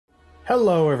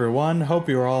Hello everyone, hope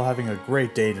you are all having a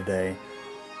great day today.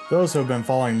 Those who have been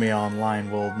following me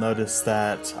online will notice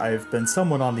that I've been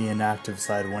somewhat on the inactive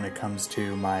side when it comes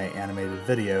to my animated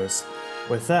videos.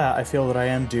 With that, I feel that I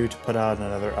am due to put out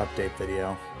another update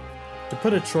video. To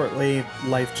put it shortly,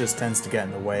 life just tends to get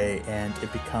in the way, and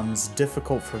it becomes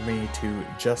difficult for me to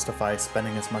justify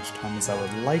spending as much time as I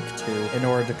would like to in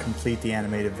order to complete the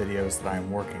animated videos that I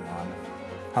am working on.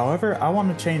 However, I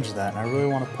want to change that, and I really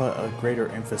want to put a greater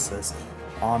emphasis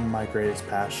on my greatest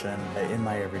passion in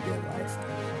my everyday life.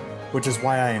 Which is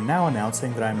why I am now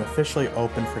announcing that I am officially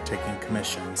open for taking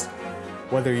commissions.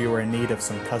 Whether you are in need of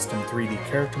some custom 3D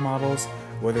character models,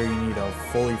 whether you need a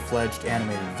fully fledged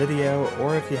animated video,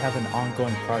 or if you have an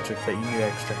ongoing project that you need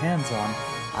extra hands on,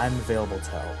 I'm available to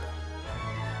help.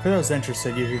 For those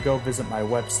interested, you could go visit my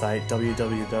website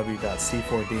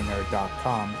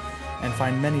www.c4dnerd.com and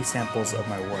find many samples of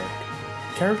my work.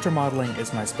 Character modeling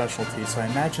is my specialty, so I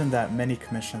imagine that many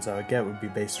commissions I would get would be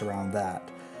based around that.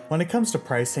 When it comes to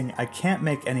pricing, I can't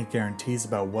make any guarantees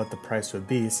about what the price would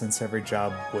be since every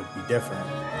job would be different.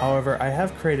 However, I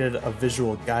have created a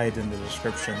visual guide in the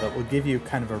description that will give you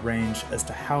kind of a range as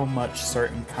to how much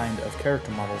certain kind of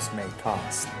character models may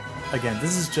cost. Again,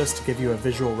 this is just to give you a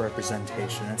visual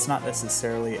representation. It's not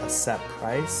necessarily a set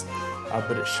price,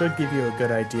 but it should give you a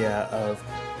good idea of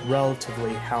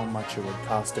relatively how much it would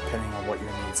cost depending on what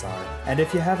your needs are. And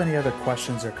if you have any other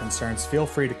questions or concerns, feel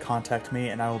free to contact me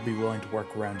and I will be willing to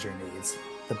work around your needs.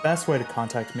 The best way to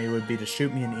contact me would be to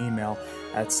shoot me an email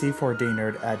at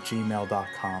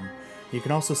c4dnerd@gmail.com. You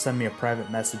can also send me a private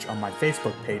message on my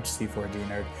Facebook page,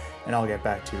 C4dnerd, and I'll get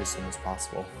back to you as soon as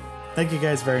possible. Thank you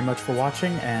guys very much for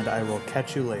watching, and I will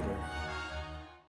catch you later.